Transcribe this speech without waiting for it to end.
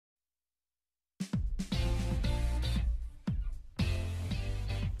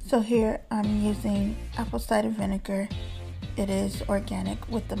So here I'm using apple cider vinegar. It is organic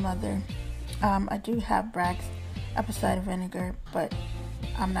with the mother. I do have Bragg's apple cider vinegar, but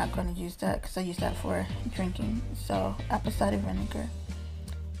I'm not going to use that because I use that for drinking. So apple cider vinegar.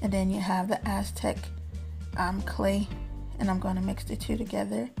 And then you have the Aztec clay, and I'm going to mix the two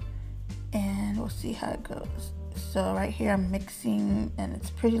together and we'll see how it goes. So right here I'm mixing and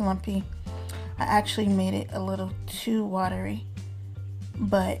it's pretty lumpy. I actually made it a little too watery,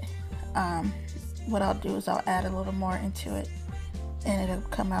 but what I'll do is I'll add a little more into it and it'll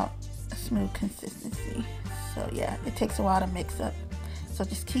come out a smooth consistency. So yeah, it takes a while to mix up, so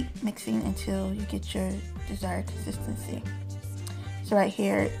just keep mixing until you get your desired consistency. So right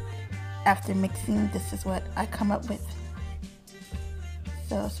here, after mixing, this is what I come up with.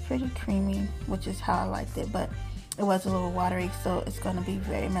 So it's pretty creamy, which is how I liked it, but it was a little watery, so it's going to be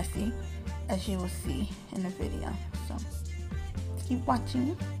very messy, as you will see in the video. So keep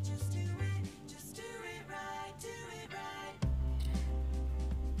watching.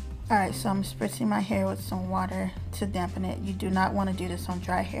 Alright, so I'm spritzing my hair with some water to dampen it. You do not want to do this on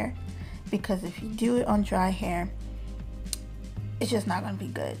dry hair, because if you do it on dry hair, it's just not going to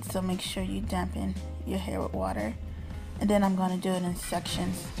be good. So make sure you dampen your hair with water. And then I'm going to do it in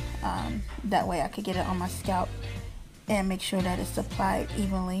sections. That way I could get it on my scalp and make sure that it's applied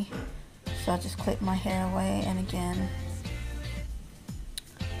evenly. So I'll just clip my hair away, and again,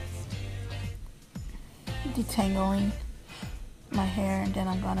 detangling my hair, and then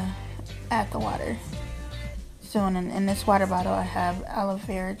I'm gonna add the water. So in this water bottle I have aloe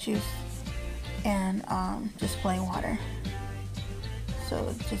vera juice and just plain water.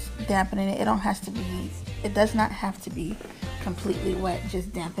 So just dampening it. It does not have to be completely wet.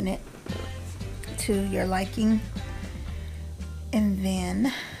 Just dampen it to your liking, and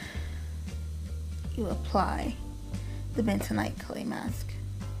then you apply the Bentonite clay mask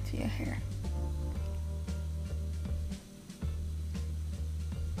to your hair.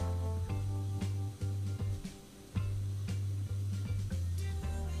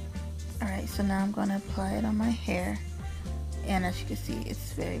 Alright, so now I'm going to apply it on my hair, and as you can see,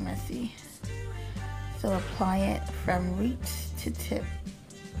 it's very messy. So apply it from roots to tip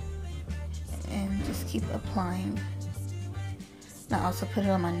and just keep applying. Now also put it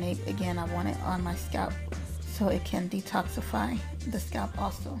on my nape. Again, I want it on my scalp so it can detoxify the scalp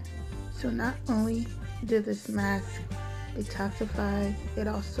also. So not only did this mask detoxify, it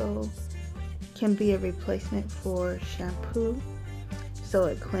also can be a replacement for shampoo. So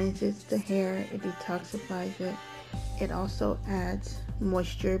it cleanses the hair, it detoxifies it. It also adds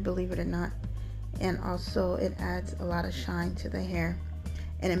moisture, believe it or not. And also it adds a lot of shine to the hair,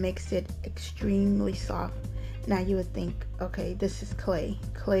 and it makes it extremely soft. Now you would think, okay, this is clay.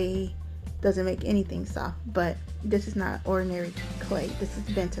 Clay doesn't make anything soft, but this is not ordinary clay. This is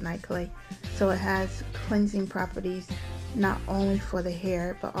bentonite clay. So it has cleansing properties, not only for the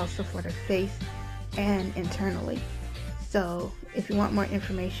hair, but also for the face and internally. So if you want more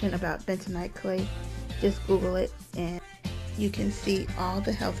information about bentonite clay, just Google it and you can see all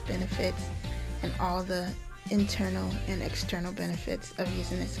the health benefits and all the internal and external benefits of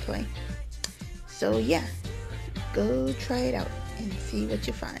using this clay. So yeah, go try it out and see what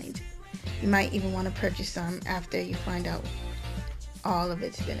you find. You might even want to purchase some after you find out all of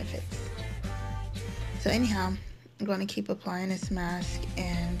its benefits. So anyhow, I'm going to keep applying this mask,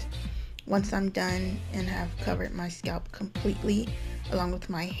 and once I'm done and have covered my scalp completely along with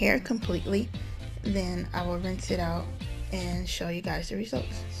my hair completely, then I will rinse it out and show you guys the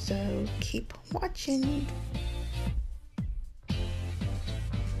results. So keep watching.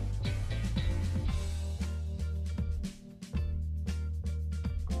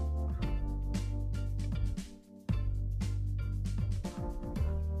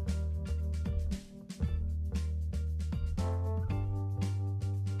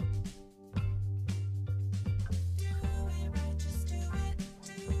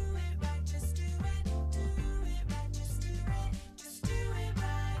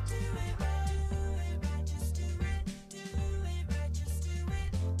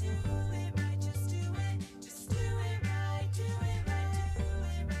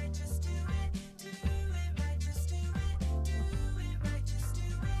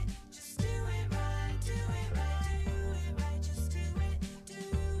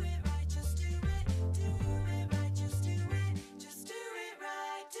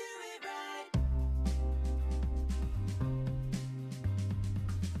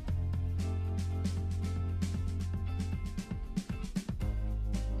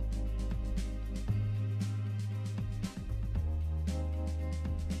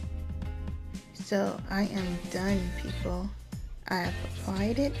 So I am done, people. I have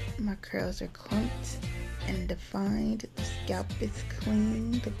applied it. My curls are clumped and defined. The scalp is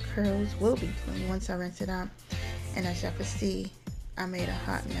clean. The curls will be clean once I rinse it out. And as y'all can see, I made a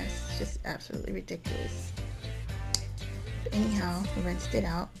hot mess. It's just absolutely ridiculous. But anyhow, rinsed it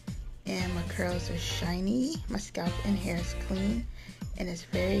out and my curls are shiny. My scalp and hair is clean and it's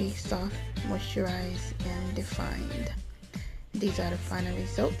very soft, moisturized, and defined. These are the final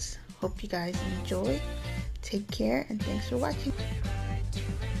results. Hope you guys enjoy. Take care and thanks for watching.